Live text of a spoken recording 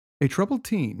A troubled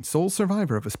teen, sole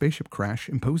survivor of a spaceship crash,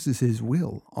 imposes his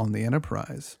will on the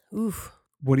Enterprise. Oof.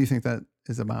 What do you think that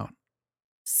is about?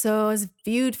 So as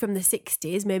viewed from the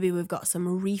 60s, maybe we've got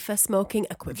some reefer smoking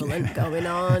equivalent going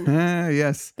on.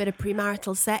 Yes. Bit of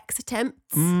premarital sex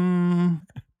attempts.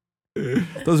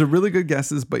 Those are really good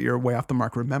guesses, but you're way off the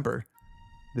mark. Remember,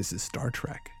 this is Star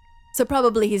Trek. So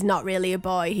probably he's not really a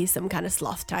boy. He's some kind of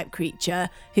sloth type creature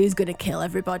who's going to kill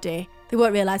everybody. They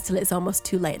won't realise till it's almost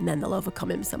too late and then they'll overcome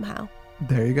him somehow.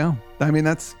 There you go. I mean,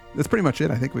 that's pretty much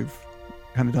it. I think we've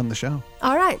kind of done the show.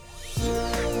 All right.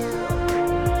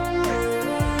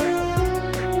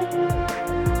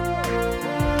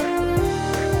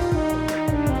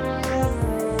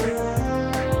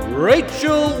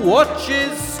 Rachel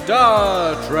watches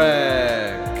Star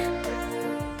Trek.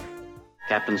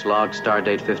 Captain's log,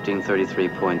 stardate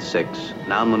 1533.6.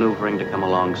 Now maneuvering to come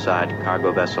alongside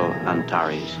cargo vessel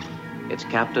Antares. Its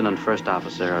captain and first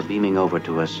officer are beaming over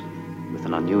to us with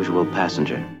an unusual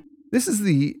passenger. This is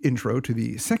the intro to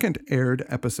the second aired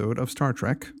episode of Star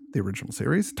Trek, the original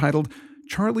series, titled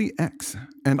Charlie X.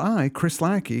 And I, Chris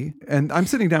Lackey, and I'm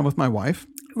sitting down with my wife,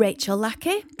 Rachel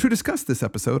Lackey. to discuss this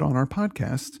episode on our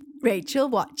podcast. Rachel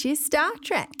watches Star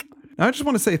Trek. Now, I just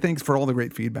want to say thanks for all the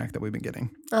great feedback that we've been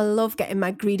getting. I love getting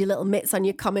my greedy little mitts on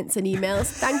your comments and emails.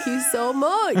 Thank you so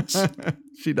much.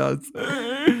 She does.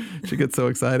 She gets so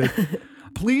excited.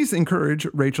 Please encourage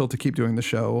Rachel to keep doing the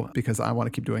show because I want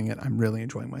to keep doing it. I'm really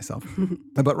enjoying myself.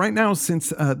 But right now,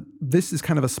 since this is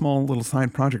kind of a small little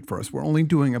side project for us, we're only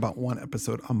doing about one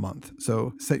episode a month.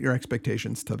 So set your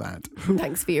expectations to that.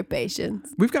 Thanks for your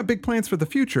patience. We've got big plans for the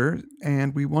future,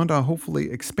 and we want to hopefully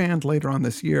expand later on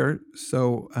this year.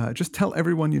 So just tell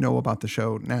everyone you know about the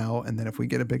show now, and then if we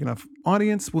get a big enough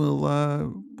audience, we'll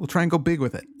try and go big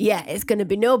with it. Yeah, it's going to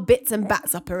be no bits and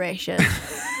bats operation.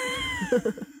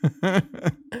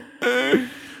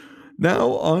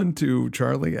 Now on to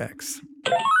Charlie X.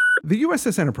 The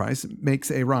USS Enterprise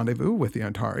makes a rendezvous with the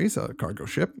Antares, a cargo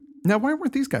ship. Now, why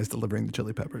weren't these guys delivering the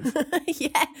chili peppers?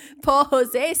 Yeah, poor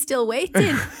Jose still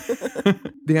waiting.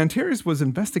 The Antares was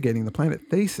investigating the planet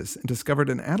Thasus and discovered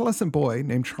an adolescent boy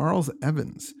named Charles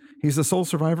Evans. He's the sole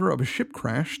survivor of a ship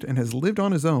crashed and has lived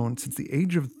on his own since the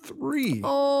age of 3.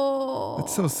 Oh.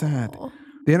 That's so sad.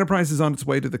 The Enterprise is on its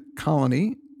way to the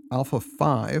colony, Alpha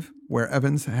 5, where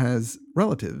Evans has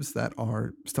relatives that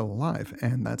are still alive,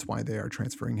 and that's why they are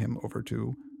transferring him over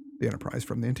to the Enterprise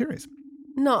from the Antares.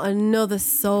 Not another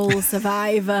soul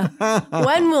survivor.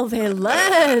 When will they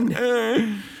learn?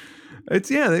 Why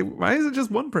is it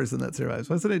just one person that survives?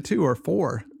 Wasn't it 2 or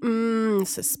 4?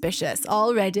 Suspicious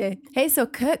already. Hey, so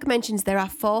Kirk mentions there are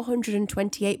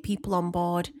 428 people on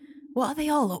board. What are they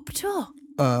all up to?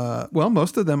 Well,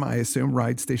 most of them, I assume,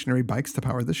 ride stationary bikes to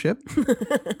power the ship.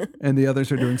 And the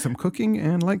others are doing some cooking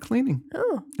and light cleaning.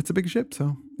 Oh. It's a big ship,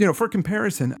 so... for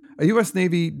comparison, a U.S.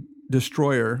 Navy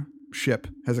destroyer ship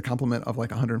has a complement of like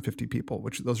 150 people,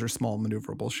 which those are small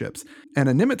maneuverable ships. And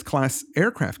a Nimitz-class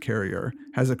aircraft carrier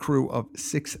has a crew of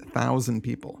 6,000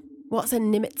 people. What's a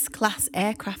Nimitz-class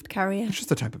aircraft carrier? It's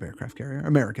just a type of aircraft carrier.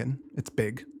 American. It's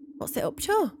big. What's it up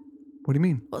to? What do you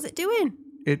mean? What's it doing?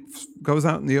 It goes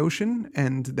out in the ocean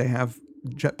and they have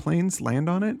jet planes land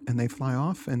on it and they fly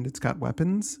off and it's got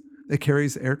weapons. It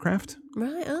carries aircraft.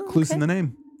 Right. Oh, Clues okay. in the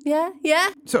name. Yeah.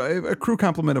 So a crew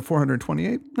complement of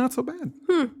 428, not so bad.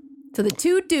 So the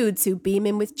two dudes who beam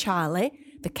in with Charlie,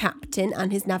 the captain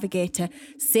and his navigator,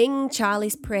 sing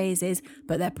Charlie's praises,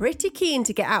 but they're pretty keen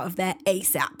to get out of there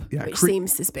ASAP, which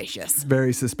seems suspicious.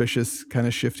 Very suspicious, kind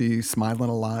of shifty,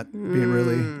 smiling a lot, being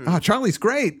really, Charlie's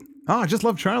great. I just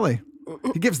love Charlie.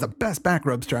 He gives the best back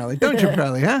rubs, Charlie. Don't you,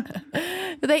 Charlie, huh?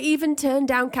 They even turned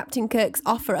down Captain Kirk's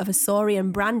offer of a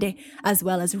Saurian brandy, as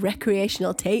well as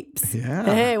recreational tapes. Yeah.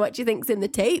 Hey, what do you think's in the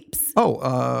tapes?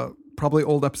 Probably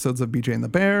old episodes of BJ and the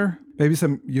Bear. Maybe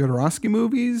some Jodorowsky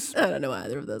movies. I don't know what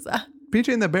either of those are.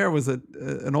 BJ and the Bear was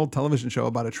an old television show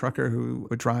about a trucker who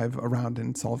would drive around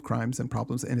and solve crimes and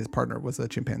problems, and his partner was a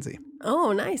chimpanzee.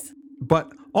 Oh, nice.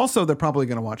 But also, they're probably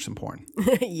going to watch some porn.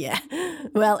 Yeah.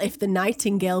 Well, if the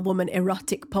Nightingale Woman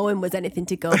erotic poem was anything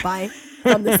to go by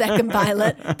from the second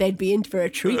pilot, they'd be in for a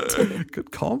treat.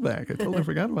 Good callback. I totally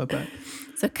forgot about that.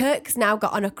 So Kirk's now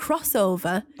got on a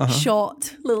crossover,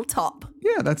 short little top.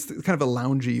 Yeah, that's kind of a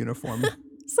loungy uniform.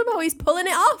 Somehow he's pulling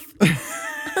it off.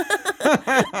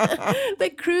 The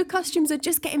crew costumes are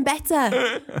just getting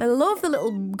better. I love the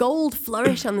little gold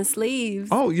flourish on the sleeves.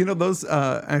 Oh, those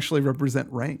actually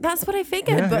represent rank. That's what I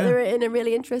figured, but they're in a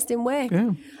really interesting way.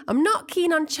 Yeah. I'm not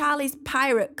keen on Charlie's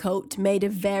pirate coat made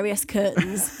of various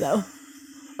curtains, though.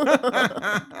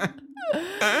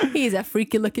 He's a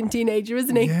freaky looking teenager,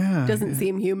 isn't he? Yeah. Doesn't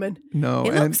seem human. No.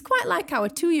 He looks quite like our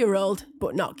 2-year-old,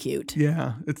 but not cute.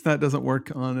 Yeah, that doesn't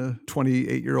work on a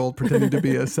 28-year-old pretending to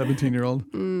be a 17-year-old.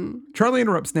 Charlie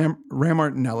interrupts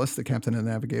Rammart Nellis, the captain and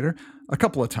navigator, a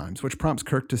couple of times, which prompts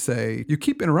Kirk to say, "You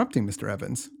keep interrupting, Mr.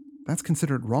 Evans. That's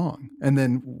considered wrong." And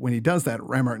then when he does that,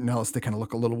 Rammart and Nellis, they kind of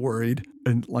look a little worried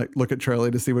and look at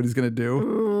Charlie to see what he's going to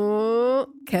do.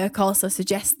 Kirk also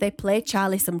suggests they play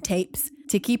Charlie some tapes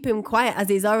to keep him quiet, as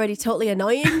he's already totally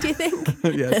annoying, do you think?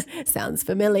 Yes. Sounds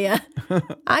familiar.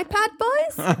 iPad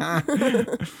boys?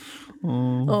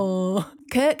 Oh.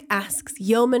 Kirk asks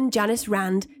Yeoman Janice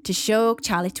Rand to show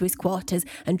Charlie to his quarters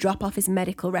and drop off his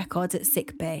medical records at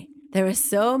sickbay. There are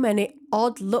so many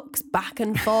odd looks back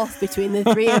and forth between the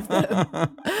three of them,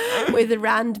 with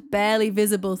Rand barely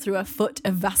visible through a foot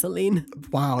of Vaseline.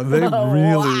 Wow, they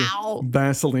really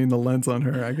Vaseline the lens on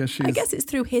her. I guess it's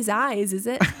through his eyes, is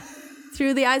it?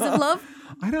 Through the eyes of love?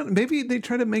 Maybe they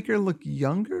try to make her look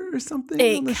younger or something.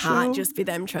 It can't just be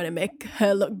them trying to make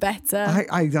her look better.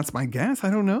 That's my guess. I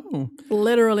don't know.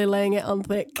 Literally laying it on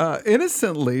thick.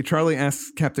 Innocently, Charlie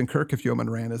asks Captain Kirk if Yeoman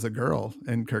Rand is a girl,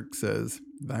 and Kirk says,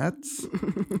 "That's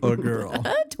a girl."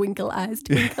 Twinkle eyes,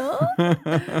 twinkle.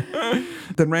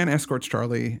 Then Rand escorts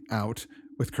Charlie out,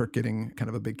 with Kirk getting kind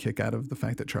of a big kick out of the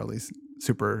fact that Charlie's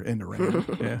super into Rand.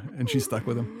 Yeah, and she's stuck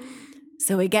with him.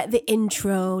 So we get the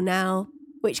intro now,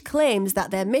 which claims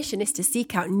that their mission is to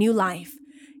seek out new life.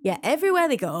 Yet everywhere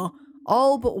they go,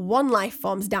 all but one life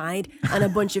form's died and a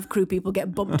bunch of crew people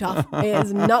get bumped off. It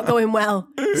is not going well.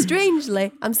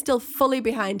 Strangely, I'm still fully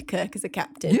behind Kirk as a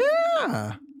captain.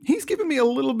 Yeah. He's given me a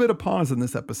little bit of pause in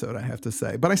this episode, I have to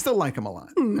say, but I still like him a lot.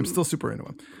 I'm still super into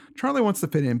him. Charlie wants to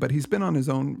fit in, but he's been on his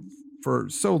own for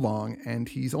so long, and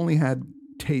he's only had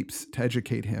tapes to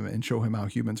educate him and show him how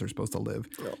humans are supposed to live.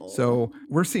 So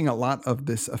we're seeing a lot of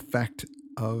this effect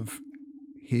of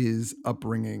his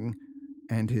upbringing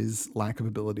and his lack of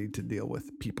ability to deal with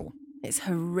people. It's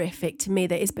horrific to me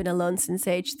that he's been alone since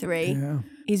age 3. Yeah.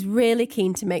 He's really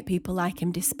keen to make people like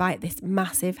him despite this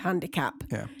massive handicap.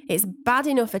 Yeah. It's bad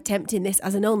enough attempting this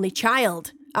as an only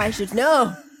child. I should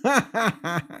know.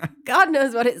 God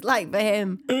knows what it's like for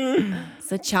him.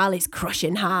 So Charlie's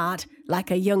crushing hard, like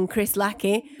a young Chris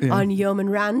Lackey on Yeoman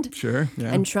Rand. Sure,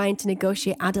 yeah. And trying to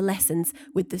negotiate adolescence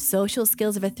with the social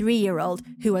skills of a 3-year-old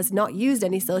who has not used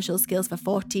any social skills for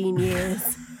 14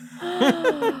 years.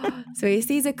 So he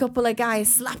sees a couple of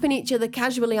guys slapping each other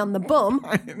casually on the bum.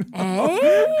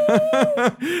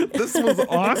 This was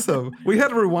awesome. We had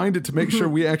to rewind it to make sure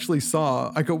we actually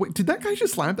saw. I go, wait, did that guy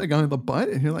just slap that guy in the butt?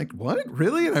 And you're like, what?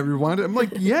 Really? And I rewind it. I'm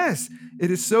like, yes.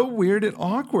 It is so weird and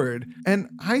awkward. And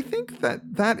I think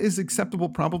that is acceptable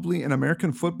probably in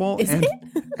American football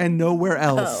and nowhere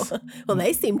else. Oh, well,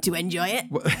 they seem to enjoy it.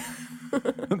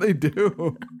 They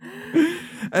do.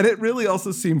 And it really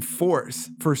also seemed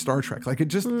forced for Star Trek. Like, it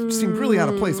just seemed really out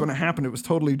of place. When it happened, it was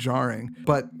totally jarring.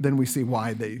 But then we see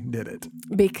why they did it.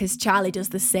 Because Charlie does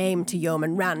the same to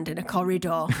Yeoman Rand in a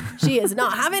corridor. She is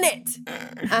not having it.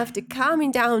 After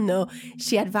calming down, though,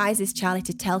 she advises Charlie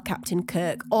to tell Captain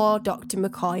Kirk or Dr.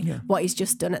 McCoy what he's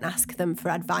just done and ask them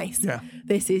for advice. Yeah.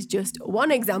 This is just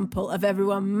one example of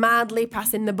everyone madly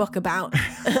passing the buck about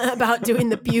doing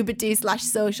the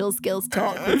puberty/social skills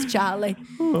talk with Charlie.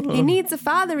 He needs a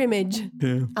father image.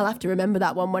 Yeah. I'll have to remember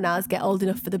that one when ours get old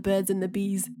enough for the birds and the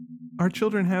bees. Our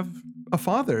children have a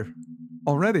father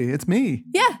already. It's me.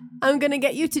 Yeah, I'm going to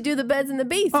get you to do the birds and the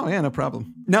bees. Oh, yeah, no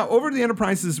problem. Now, over to the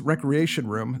Enterprise's recreation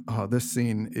room. Oh, this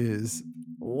scene is...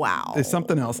 Wow. It's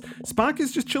something else. Spock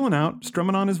is just chilling out,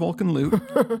 strumming on his Vulcan lute.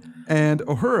 And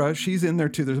Uhura, she's in there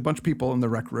too. There's a bunch of people in the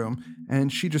rec room.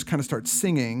 And she just kind of starts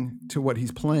singing to what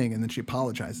he's playing. And then she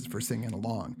apologizes for singing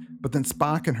along. But then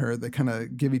Spock and her, they kind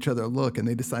of give each other a look. And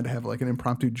they decide to have like an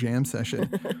impromptu jam session.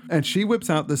 And she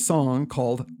whips out this song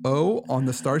called "Oh on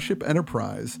the Starship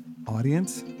Enterprise."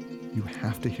 Audience, you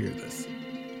have to hear this.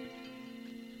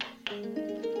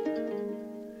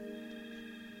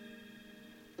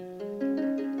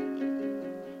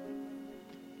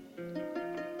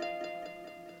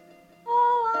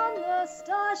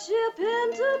 Starship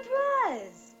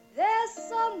Enterprise, there's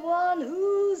someone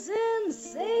who's in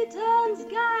Satan's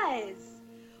guise,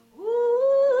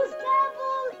 whose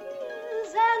devil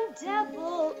ears and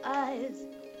devil eyes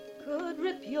could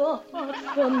rip your heart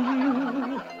from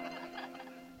you.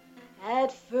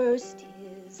 At first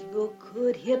his look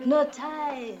could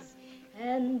hypnotize,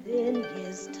 and then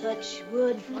his touch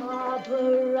would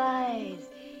barbarize.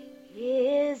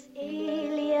 His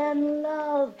alien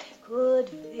love could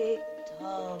victimize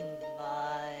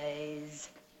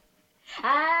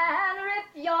and rip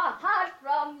your heart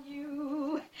from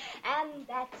you. And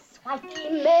that's why 5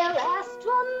 female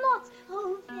astronauts,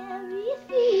 oh, very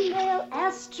female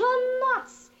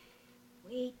astronauts.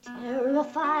 We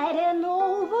terrified and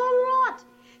overwrought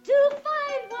to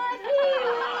find what he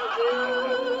will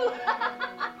do.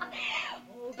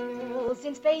 Oh, girls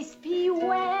in space, be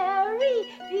wary,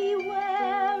 be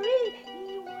wary,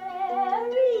 be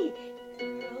wary.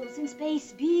 Girls in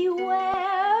space, be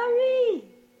wary.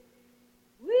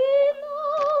 We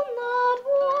know not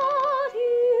what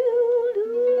he'll do.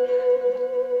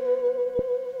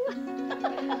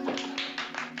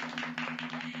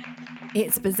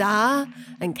 It's bizarre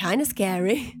and kind of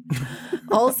scary.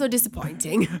 Also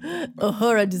disappointing.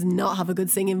 Uhura does not have a good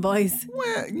singing voice.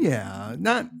 Well,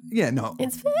 no.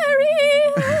 It's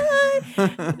very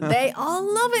high. They all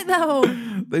love it though.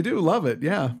 They do love it,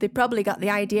 yeah. They probably got the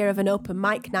idea of an open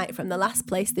mic night from the last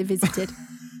place they visited.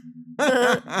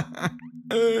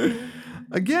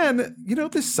 Again,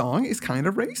 this song is kind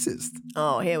of racist.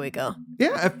 Oh, here we go.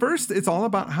 Yeah, at first it's all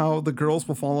about how the girls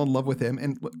will fall in love with him.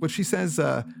 And what she says,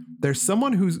 there's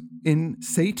someone who's in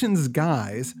Satan's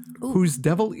guise, whose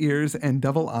devil ears and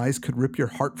devil eyes could rip your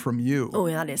heart from you. Oh,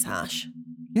 that is harsh.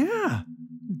 Yeah.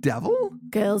 Devil?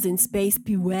 Girls in space,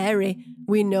 be wary.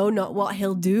 We know not what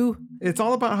he'll do. It's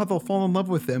all about how they'll fall in love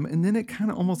with him, and then it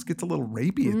kind of almost gets a little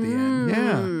rapey at the end.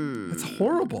 Yeah. It's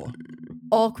horrible.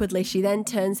 Awkwardly, she then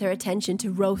turns her attention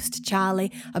to roast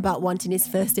Charlie about wanting his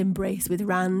first embrace with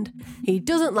Rand. He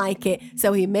doesn't like it,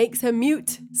 so he makes her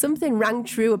mute. Something rang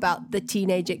true about the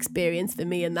teenage experience for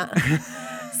me and that.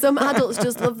 Some adults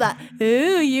just love that,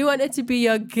 ooh, you want her to be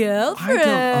your girlfriend. I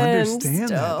don't understand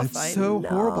stuff. that. That's so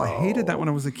horrible. I hated that when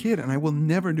I was a kid, and I will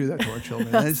never do that to our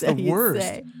children. That is the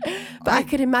worst. But I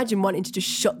could imagine wanting to just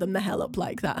shut them the hell up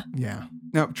like that. Yeah.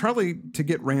 Now, Charlie, to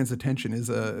get Rand's attention,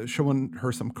 is showing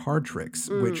her some card tricks,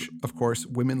 which, of course,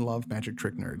 women love magic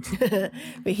trick nerds.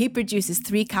 But he produces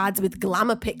 3 cards with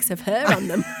glamour pics of her on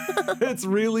them. It's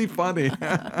really funny.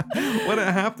 When it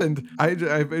happened, I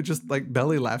just like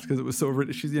belly laughed because it was so,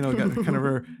 she's, got kind of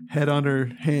her head on her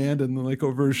hand and then like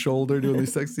over her shoulder doing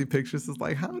these sexy pictures. It's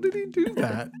like, how did he do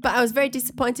that? But I was very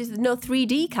disappointed there's no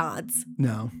 3D cards.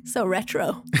 No. So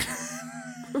retro.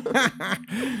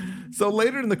 So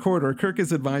later in the corridor, Kirk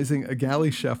is advising a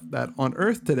galley chef that on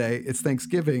Earth today, it's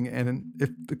Thanksgiving, and if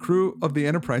the crew of the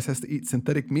Enterprise has to eat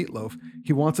synthetic meatloaf,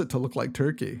 he wants it to look like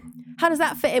turkey. How does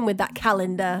that fit in with that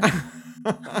calendar?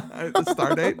 The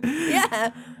star date?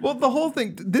 Yeah. Well, the whole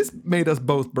thing, this made us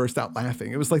both burst out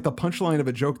laughing. It was like the punchline of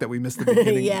a joke that we missed at the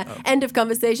beginning. Yeah. End of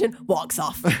conversation, walks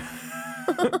off.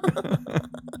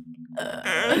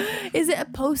 Is it a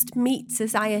post-meat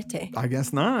society? I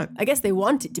guess not. I guess they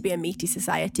want it to be a meaty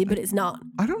society, but it's not.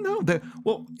 I don't know.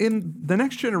 Well, in The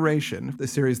Next Generation, the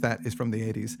series that is from the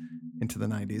 80s into the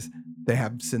 90s, they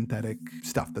have synthetic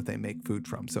stuff that they make food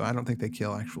from. So I don't think they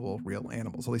kill actual real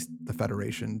animals. At least the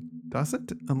Federation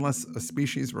doesn't, unless a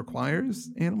species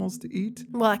requires animals to eat.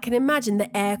 Well, I can imagine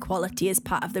the air quality is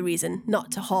part of the reason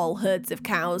not to haul herds of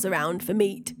cows around for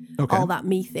meat. Okay. All that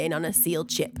methane on a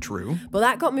sealed ship. True. But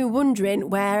that got me wondering,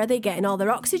 where are they getting all their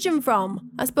oxygen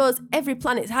from? I suppose every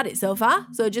planet's had it so far,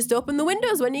 so just open the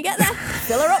windows when you get there.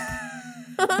 Fill her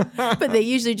up. But they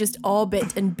usually just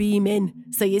orbit and beam in.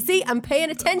 So you see, I'm paying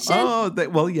attention. Oh,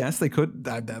 well, yes, they could.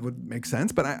 That would make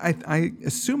sense. But I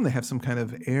assume they have some kind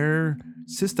of air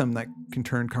system that can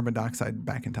turn carbon dioxide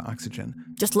back into oxygen.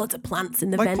 Just lots of plants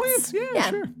in the Like vents. plants, yeah,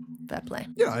 sure. Fair play.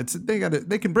 Yeah,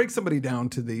 they can break somebody down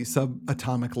to the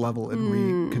subatomic level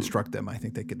and reconstruct them. I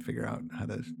think they could figure out how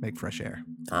to make fresh air.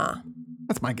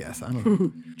 That's my guess. I don't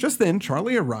know. Just then,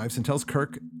 Charlie arrives and tells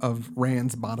Kirk of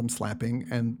Rand's bottom slapping.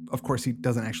 And of course, he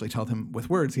doesn't actually tell him with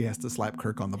words. He has to slap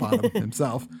Kirk on the bottom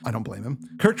himself. I don't blame him.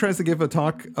 Kirk tries to give a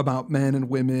talk about men and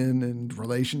women and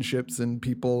relationships and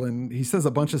people. And he says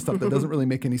a bunch of stuff that doesn't really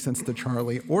make any sense to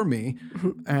Charlie or me.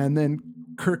 And then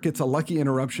Kirk gets a lucky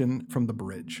interruption from the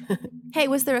bridge. Hey,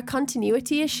 was there a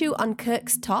continuity issue on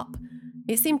Kirk's top?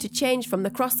 It seemed to change from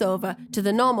the crossover to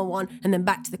the normal one and then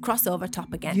back to the crossover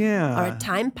top again. Yeah. Or a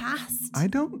time passed. I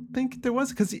don't think there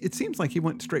was, because it seems like he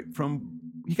went straight from,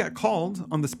 he got called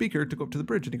on the speaker to go up to the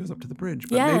bridge, and he goes up to the bridge.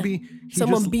 But maybe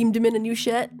someone beamed him in a new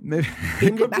shirt. Maybe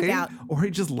beamed it back out. Or he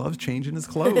just loves changing his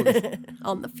clothes.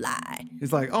 On the fly.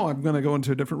 He's like, oh, I'm going to go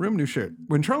into a different room, new shirt.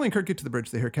 When Charlie and Kirk get to the bridge,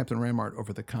 they hear Captain Rammart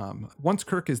over the comm. Once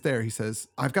Kirk is there, he says,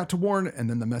 I've got to warn, and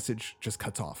then the message just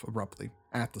cuts off abruptly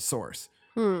at the source.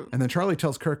 And then Charlie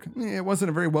tells Kirk, it wasn't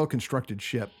a very well-constructed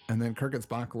ship. And then Kirk and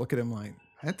Spock look at him like,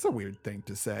 that's a weird thing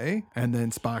to say. And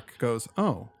then Spock goes,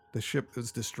 oh, the ship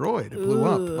was destroyed. It blew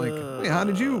up. Like, wait, how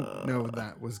did you know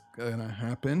that was going to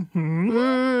happen?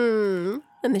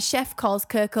 And the chef calls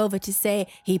Kirk over to say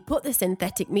he put the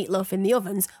synthetic meatloaf in the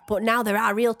ovens, but now there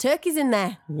are real turkeys in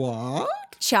there. What?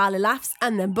 Charlie laughs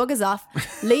and then buggers off,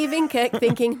 leaving Kirk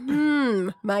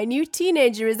thinking, my new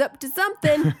teenager is up to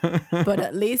something. But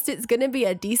at least it's going to be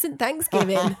a decent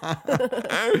Thanksgiving.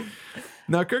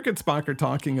 Now, Kirk and Spock are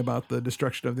talking about the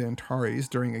destruction of the Antares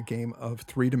during a game of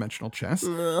three-dimensional chess.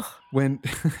 When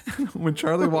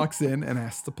Charlie walks in and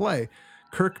asks to play,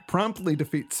 Kirk promptly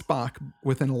defeats Spock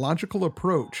with an illogical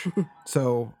approach.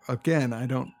 So, again, I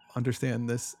don't understand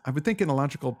this. I would think an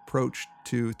illogical approach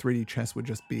to 3D chess would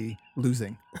just be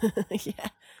losing. Yeah,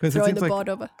 Throwing the board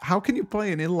over. How can you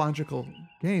play an illogical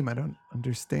game? I don't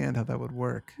understand how that would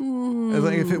work.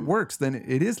 Like, if it works, then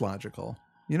it is logical.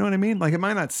 You know what I mean? Like, it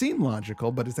might not seem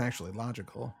logical, but it's actually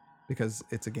logical because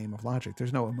it's a game of logic.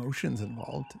 There's no emotions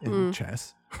involved in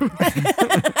chess.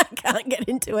 I can't get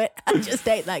into it. I just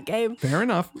hate that game. Fair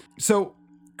enough. So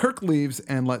Kirk leaves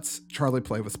and lets Charlie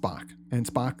play with Spock. And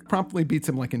Spock promptly beats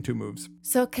him like in 2 moves.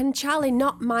 So can Charlie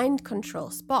not mind control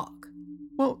Spock?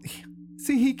 Well,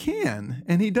 see, he can.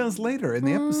 And he does later in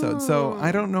the episode. So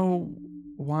I don't know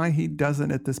why he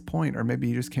doesn't at this point. Or maybe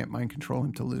he just can't mind control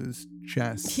him to lose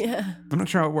chess. Yeah. I'm not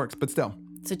sure how it works, but still.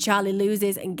 So Charlie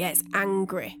loses and gets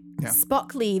angry. Yeah.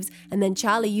 Spock leaves, and then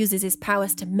Charlie uses his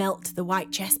powers to melt the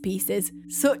white chess pieces.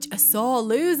 Such a sore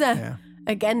loser. Yeah.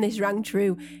 Again, this rang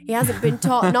true. He hasn't been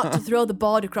taught not to throw the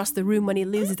board across the room when he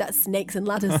loses at Snakes and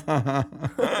Ladders.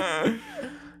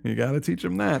 You got to teach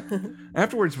him that.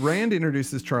 Afterwards, Rand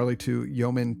introduces Charlie to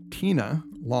Yeoman Tina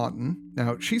Lawton.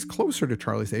 Now, she's closer to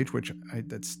Charlie's age, which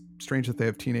that's strange that they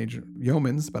have teenage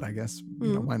yeomans, but I guess,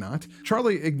 why not?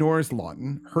 Charlie ignores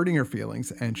Lawton, hurting her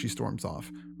feelings, and she storms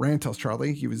off. Rand tells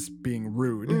Charlie he was being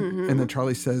rude. And then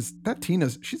Charlie says, that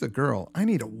she's a girl. I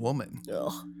need a woman.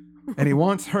 Ugh. And he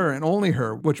wants her and only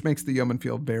her, which makes the yeoman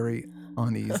feel very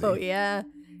uneasy. Oh, yeah.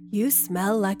 You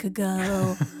smell like a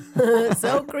girl.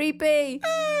 So creepy.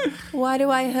 Why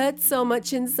do I hurt so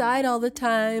much inside all the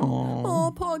time?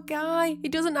 Oh, poor guy. He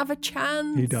doesn't have a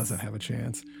chance. He doesn't have a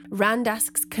chance. Rand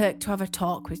asks Kirk to have a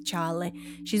talk with Charlie.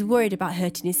 She's worried about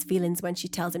hurting his feelings when she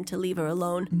tells him to leave her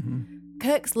alone.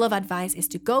 Kirk's love advice is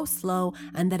to go slow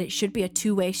and that it should be a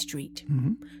two-way street.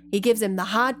 He gives him the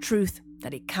hard truth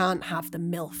that he can't have the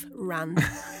MILF Rand.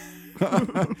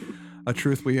 A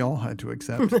truth we all had to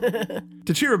accept.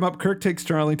 To cheer him up, Kirk takes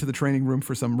Charlie to the training room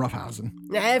for some roughhousing.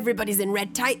 Everybody's in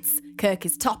red tights. Kirk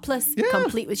is topless,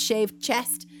 complete with shaved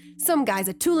chest. Some guys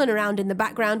are tooling around in the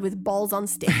background with balls on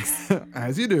sticks.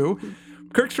 As you do.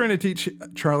 Kirk's trying to teach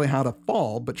Charlie how to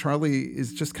fall, but Charlie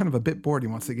is just kind of a bit bored. He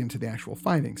wants to get into the actual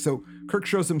fighting. So Kirk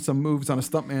shows him some moves on a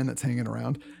stuntman that's hanging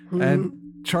around. And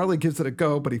Charlie gives it a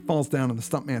go, but he falls down and the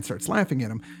stuntman starts laughing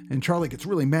at him. And Charlie gets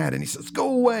really mad and he says, go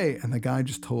away. And the guy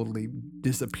just totally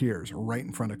disappears right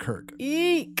in front of Kirk.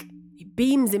 Eek! He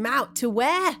beams him out to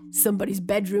where? Somebody's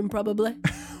bedroom, probably.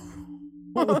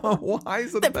 Why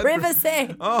is it The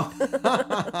privacy. Oh.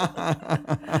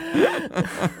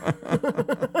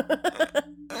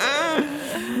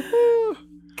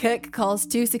 Kirk calls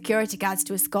 2 security guards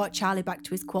to escort Charlie back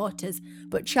to his quarters,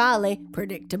 but Charlie,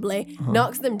 predictably,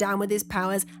 knocks them down with his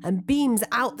powers and beams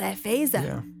out their phaser.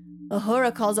 Yeah.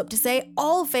 Uhura calls up to say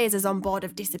all phasers on board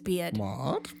have disappeared.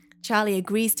 What? Charlie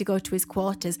agrees to go to his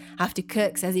quarters after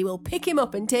Kirk says he will pick him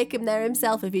up and take him there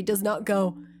himself if he does not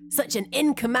go. Such an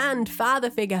in-command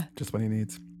father figure. Just what he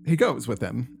needs. He goes with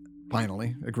them,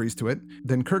 finally, agrees to it.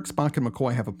 Then Kirk, Spock, and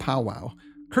McCoy have a powwow.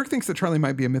 Kirk thinks that Charlie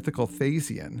might be a mythical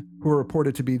Thasian, who are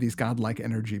reported to be these godlike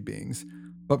energy beings.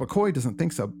 But McCoy doesn't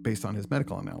think so based on his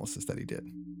medical analysis that he did.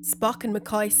 Spock and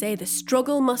McCoy say the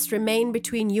struggle must remain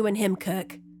between you and him,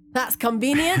 Kirk. That's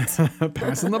convenient.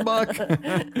 Passing the buck.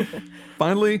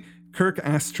 Finally, Kirk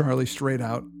asks Charlie straight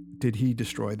out, did he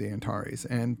destroy the Antares?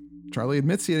 And Charlie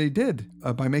admits that he did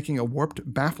by making a warped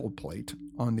baffle plate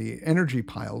on the energy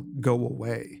pile go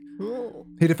away.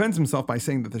 He defends himself by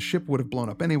saying that the ship would have blown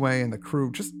up anyway and the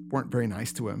crew just weren't very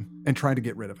nice to him and tried to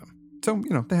get rid of him. So,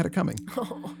 they had it coming.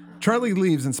 Charlie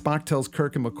leaves and Spock tells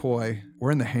Kirk and McCoy, we're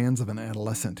in the hands of an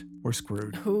adolescent. We're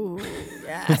screwed. Ooh,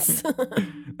 yes.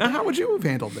 Now, how would you have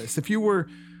handled this? If you were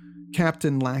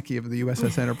Captain Lackey of the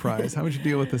USS Enterprise, how would you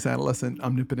deal with this adolescent,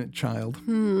 omnipotent child?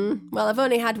 Well, I've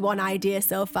only had one idea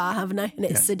so far, haven't I? And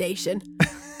it's sedation.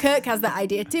 Kirk has that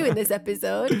idea too in this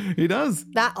episode. He does.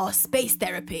 That or space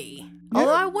therapy.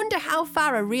 Although I wonder how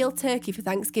far a real turkey for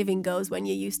Thanksgiving goes when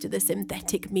you're used to the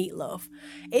synthetic meatloaf.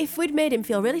 If we'd made him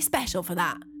feel really special for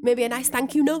that, maybe a nice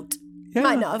thank you note. Yeah.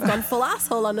 Might not have gone full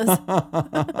asshole on us.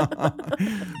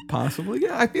 Possibly,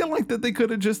 yeah. I feel like that they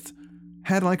could have just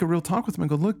had like a real talk with him and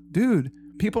go, look, dude,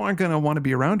 people aren't going to want to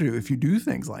be around you if you do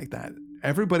things like that.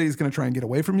 Everybody's going to try and get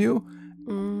away from you.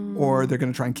 or they're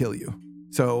going to try and kill you.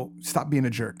 So stop being a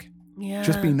jerk. Yeah.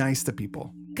 Just be nice to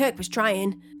people. Kirk was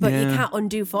trying, but you Yeah. can't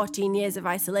undo 14 years of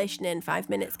isolation in 5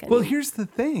 minutes, can Well, you? here's the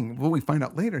thing. What we find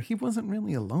out later, he wasn't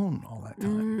really alone all that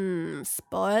time.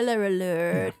 Spoiler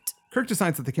alert. Kirk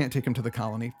decides that they can't take him to the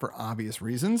colony for obvious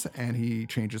reasons, and he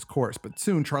changes course. But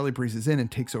soon, Charlie breezes in and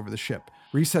takes over the ship,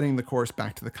 resetting the course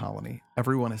back to the colony.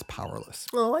 Everyone is powerless.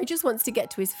 Oh, he just wants to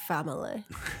get to his family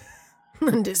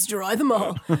and destroy them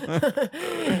all.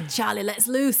 Charlie lets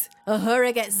loose.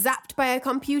 Uhura gets zapped by a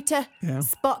computer. Yeah.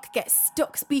 Spock gets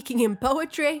stuck speaking in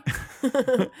poetry.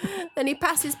 Then he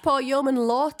passes poor Yeoman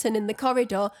Lawton in the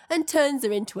corridor and turns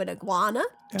her into an iguana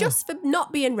just for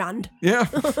not being Rand. Yeah.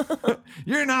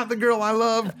 You're not the girl I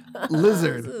love.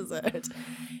 Lizard. Lizard.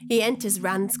 He enters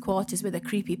Rand's quarters with a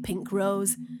creepy pink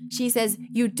rose. She says,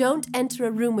 "You don't enter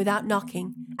a room without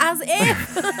knocking." As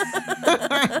if!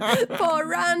 Poor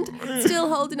Rand,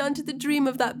 still holding on to the dream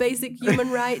of that basic human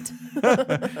right.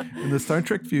 In the Star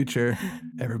Trek future,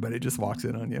 everybody just walks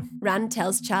in on you. Rand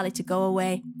tells Charlie to go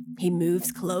away. He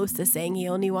moves closer, saying he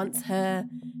only wants her.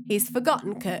 He's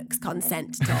forgotten Kirk's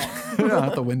consent talk.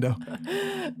 Out the window.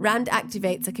 Rand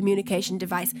activates a communication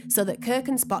device so that Kirk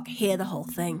and Spock hear the whole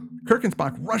thing. Kirk and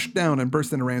Spock rush down and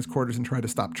burst into Rand's quarters and try to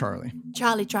stop Charlie.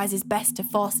 Charlie tries his best to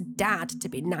force Dad to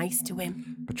be nice to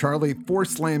him. But Charlie force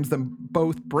slams them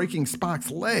both, breaking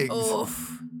Spock's legs.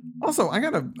 Oof. Also, I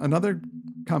got another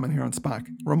comment here on Spock.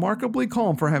 Remarkably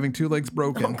calm for having 2 legs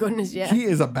broken. Oh, goodness, yeah. He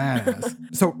is a badass.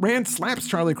 So Rand slaps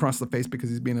Charlie across the face because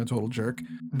he's being a total jerk.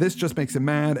 This just makes him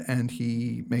mad, and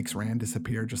he makes Rand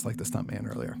disappear just like the stuntman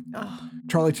earlier. Oh.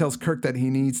 Charlie tells Kirk that he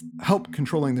needs help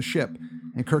controlling the ship,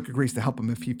 and Kirk agrees to help him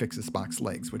if he fixes Spock's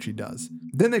legs, which he does.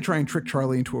 Then they try and trick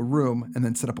Charlie into a room and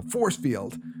then set up a force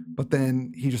field, but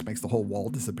then he just makes the whole wall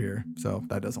disappear, so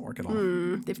that doesn't work at all.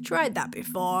 They've tried that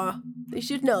before. They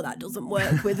should know that doesn't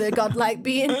work with a godlike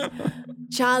being.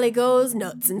 Charlie goes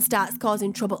nuts and starts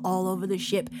causing trouble all over the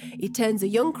ship. He turns a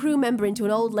young crew member into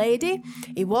an old lady.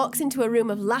 He walks into a room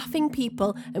of laughing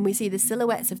people, and we see the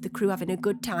silhouettes of the crew having a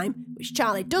good time, which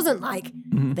Charlie doesn't like.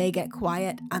 They get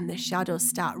quiet, and the shadows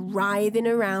start writhing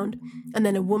around. And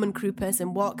then a woman crew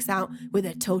person walks out with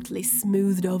a totally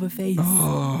smoothed over face.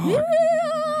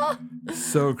 Yeah!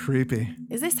 So creepy.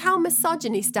 Is this how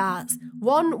misogyny starts?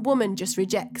 One woman just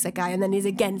rejects a guy and then is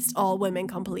against all women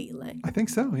completely. I think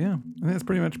so, yeah. I think that's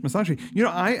pretty much misogyny. You know,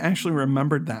 I actually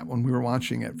remembered that when we were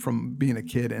watching it from being a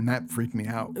kid, and that freaked me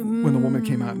out. When the woman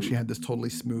came out and she had this totally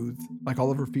smooth, like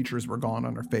all of her features were gone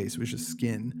on her face. It was just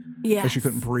skin. Yes. Like she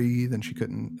couldn't breathe and she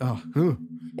couldn't,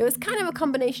 It was kind of a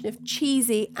combination of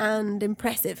cheesy and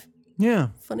impressive. Yeah.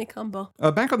 Funny combo.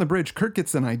 Back on the bridge, Kirk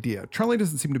gets an idea. Charlie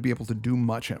doesn't seem to be able to do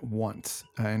much at once,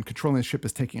 and controlling the ship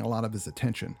is taking a lot of his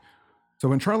attention. So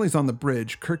when Charlie's on the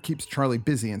bridge, Kirk keeps Charlie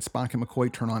busy, and Spock and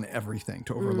McCoy turn on everything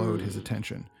to overload his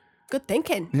attention. Good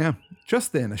thinking. Yeah.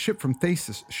 Just then, a ship from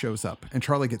Thasus shows up, and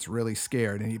Charlie gets really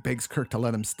scared, and he begs Kirk to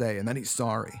let him stay, and then he's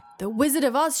sorry. The Wizard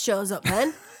of Oz shows up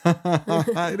then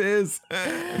It is.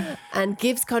 and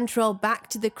gives control back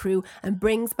to the crew and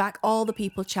brings back all the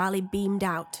people Charlie beamed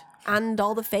out. And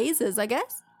all the phasers, I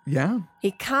guess. Yeah. He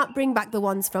can't bring back the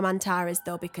ones from Antares,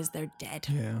 though, because they're dead.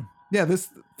 Yeah. Yeah, this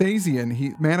Thasian,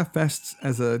 he manifests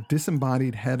as a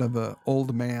disembodied head of an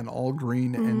old man, all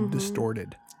green and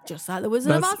distorted. Just like the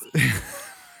Wizard of Oz.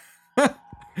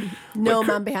 No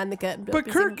man behind the curtain. But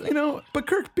Kirk, presumably. but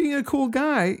Kirk being a cool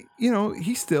guy,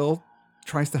 he still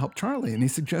tries to help Charlie, and he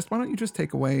suggests, why don't you just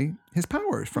take away his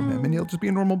powers from him and he'll just be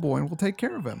a normal boy and we'll take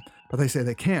care of him. But they say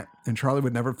they can't, and Charlie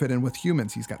would never fit in with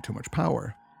humans. He's got too much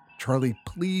power. Charlie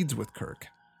pleads with Kirk.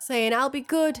 Saying, I'll be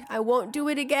good. I won't do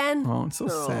it again. Oh, it's so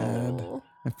sad. Oh.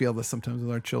 I feel this sometimes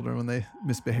with our children when they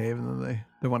misbehave and then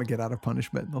they want to get out of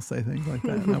punishment and they'll say things like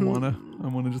that. And I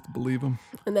want to just believe them.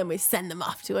 And then we send them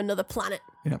off to another planet.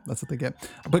 Yeah, that's what they get.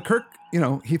 But Kirk,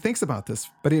 he thinks about this,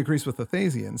 but he agrees with the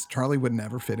Thasians. Charlie would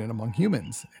never fit in among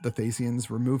humans. The Thasians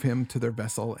remove him to their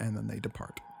vessel and then they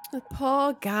depart. The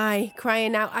poor guy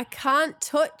crying out, I can't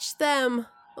touch them.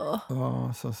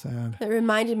 Oh, so sad. It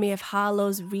reminded me of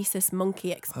Harlow's rhesus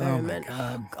monkey experiment.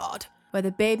 God. Oh, God. Where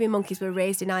the baby monkeys were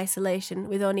raised in isolation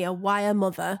with only a wire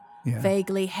mother,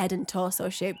 vaguely head and torso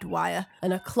shaped wire,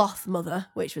 and a cloth mother,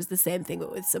 which was the same thing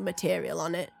but with some material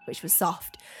on it, which was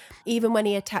soft. Even when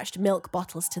he attached milk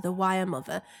bottles to the wire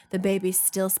mother, the babies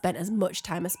still spent as much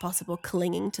time as possible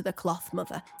clinging to the cloth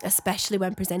mother, especially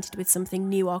when presented with something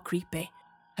new or creepy.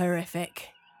 Horrific.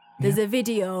 There's a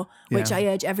video which I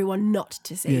urge everyone not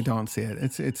to see. Yeah, don't see it.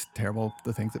 It's terrible,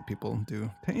 the things that people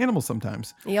do to animals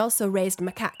sometimes. He also raised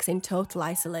macaques in total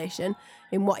isolation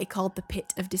in what he called the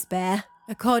pit of despair.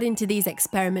 According to these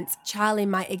experiments, Charlie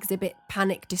might exhibit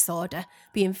panic disorder,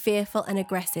 being fearful and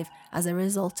aggressive as a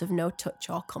result of no touch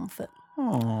or comfort.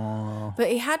 Aww. But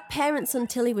he had parents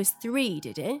until he was 3,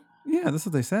 did he? Yeah, that's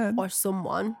what they said. Or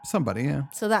someone. Somebody, yeah.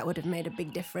 So that would have made a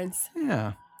big difference.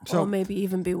 Yeah. Or maybe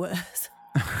even be worse.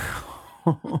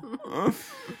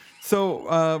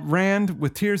 So Rand,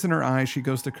 with tears in her eyes, she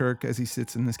goes to Kirk as he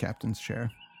sits in his captain's chair.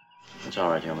 It's all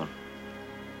right, Human.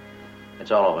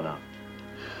 It's all over now.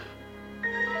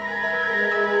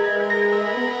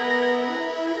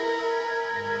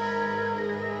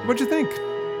 What'd you think?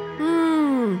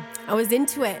 I was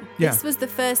into it. Yeah. This was the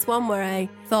first one where I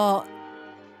thought,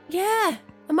 yeah,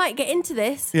 I might get into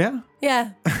this. Yeah?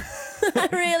 Yeah.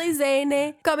 Really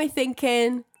zany. Got me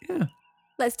thinking. Yeah.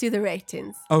 Let's do the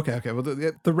ratings. Okay. Well,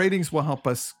 the ratings will help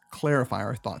us clarify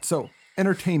our thoughts. So,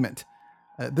 entertainment.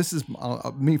 This is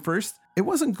me first. It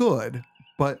wasn't good,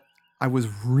 but I was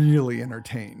really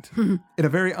entertained in a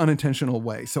very unintentional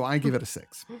way. So I give it a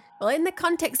 6. Well, in the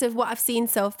context of what I've seen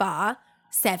so far,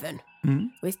 7.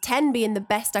 With 10 being the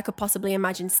best I could possibly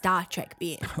imagine Star Trek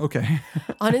being. Okay.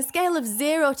 On a scale of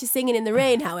 0 to Singing in the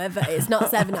Rain, however, it's not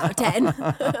 7 out of 10.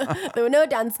 There were no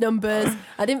dance numbers.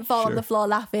 I didn't fall on the floor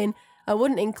laughing. I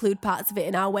wouldn't include parts of it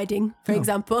in Our Wedding, for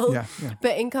example. Yeah.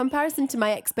 But in comparison to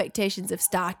my expectations of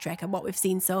Star Trek and what we've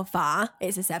seen so far,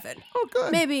 it's a 7. Oh,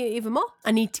 good. Maybe even more.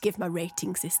 I need to give my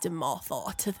rating system more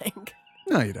thought, I think.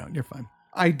 No, you don't. You're fine.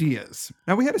 Ideas.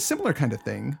 Now, we had a similar kind of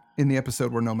thing in the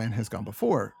episode where No Man Has Gone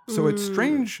Before. So it's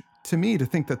strange to me to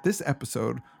think that this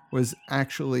episode was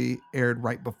actually aired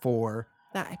right before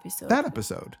That episode. that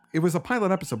episode. It was a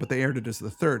pilot episode, but they aired it as the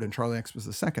 3rd, and Charlie X was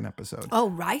the 2nd episode. Oh,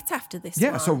 right after this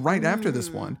Yeah, one. so right after this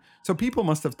one. So people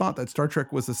must have thought that Star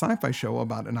Trek was a sci-fi show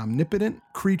about an omnipotent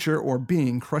creature or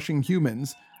being crushing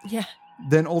humans, Yeah.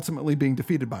 then ultimately being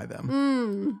defeated by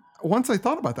them. Once I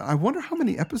thought about that, I wonder how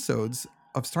many episodes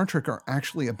of Star Trek are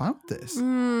actually about this.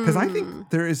 Because I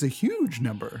think there is a huge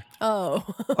number Oh.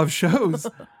 of shows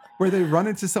where they run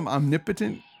into some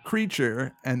omnipotent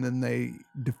creature and then they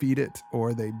defeat it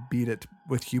or they beat it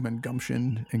with human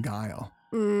gumption and guile.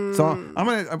 So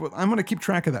I'm gonna keep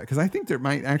track of that because I think there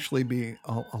might actually be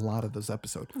a lot of those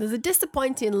episodes. There's a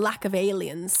disappointing lack of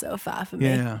aliens so far for me.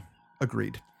 Yeah,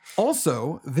 agreed.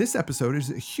 Also, this episode is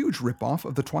a huge ripoff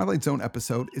of the Twilight Zone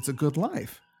episode "It's a Good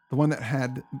Life," the one that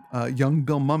had young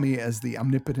Bill Mummy as the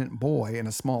omnipotent boy in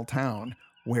a small town,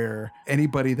 where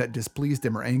anybody that displeased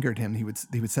him or angered him, he would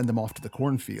send them off to the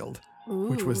cornfield.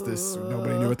 Which was this,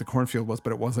 nobody knew what the cornfield was,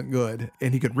 but it wasn't good.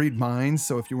 And he could read minds,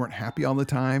 so if you weren't happy all the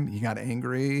time, you got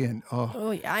angry and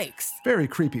Oh, yikes. very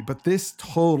creepy. But this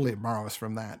totally borrows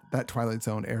from that. That Twilight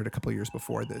Zone aired a couple of years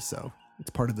before this, so it's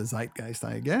part of the zeitgeist,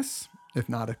 I guess, if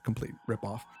not a complete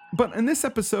ripoff. But in this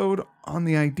episode, on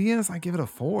the ideas, I give it a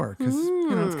 4 because,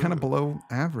 it's kind of below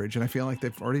average, and I feel like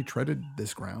they've already treaded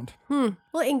this ground. Well,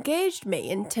 it engaged me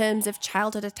in terms of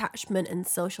childhood attachment and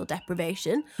social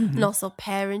deprivation, and also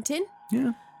parenting.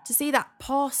 Yeah. To see that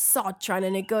poor sod trying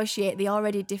to negotiate the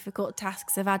already difficult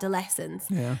tasks of adolescence,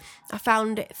 Yeah. I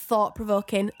found it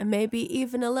thought-provoking and maybe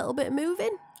even a little bit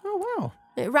moving. Oh, wow.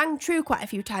 It rang true quite a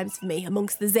few times for me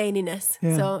amongst the zaniness.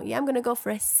 Yeah. So, yeah, I'm going to go for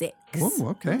a 6. Oh,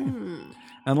 okay.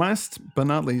 And last but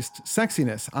not least,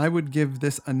 sexiness. I would give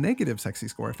this a negative sexy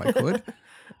score if I could.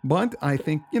 But I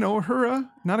think, Uhura,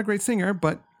 not a great singer,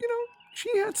 but,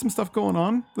 she had some stuff going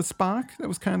on with Spock that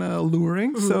was kind of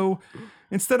alluring. So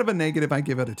instead of a negative, I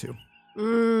give it a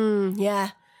 2. Yeah.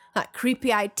 That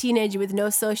creepy-eyed teenager with no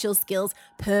social skills,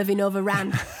 perving over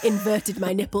Rand, inverted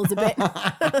my nipples a bit.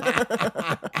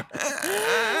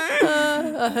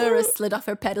 Uhura slid off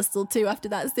her pedestal too after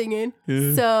that singing.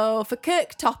 Yeah. So for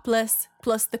Kirk topless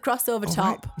plus the crossover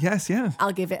top, right. Yes.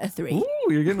 I'll give it a 3. Ooh,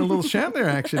 you're getting a little Shatner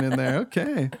action in there.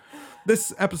 Okay.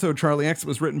 This episode, Charlie X,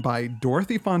 was written by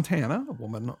Dorothy Fontana, a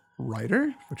woman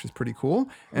writer, which is pretty cool,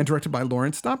 and directed by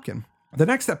Lawrence Stopkin. The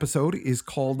next episode is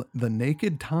called The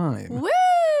Naked Time. Woo!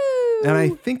 And I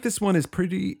think this one is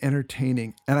pretty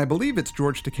entertaining. And I believe it's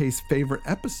George Takei's favorite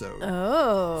episode.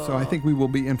 Oh. So I think we will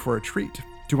be in for a treat. Do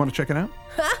you want to check it out?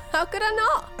 How could I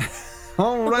not?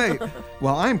 All right.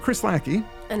 Well, I'm Chris Lackey.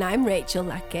 And I'm Rachel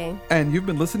Lackey. And you've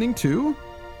been listening to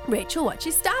Rachel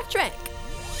Watches Star Trek.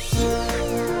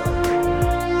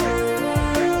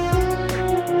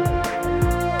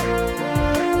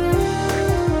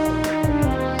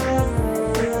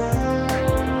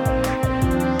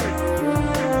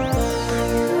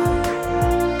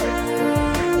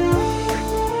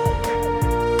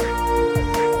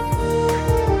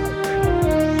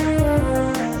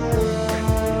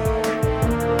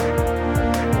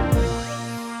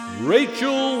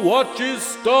 Rachel Watches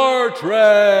Star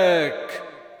Trek.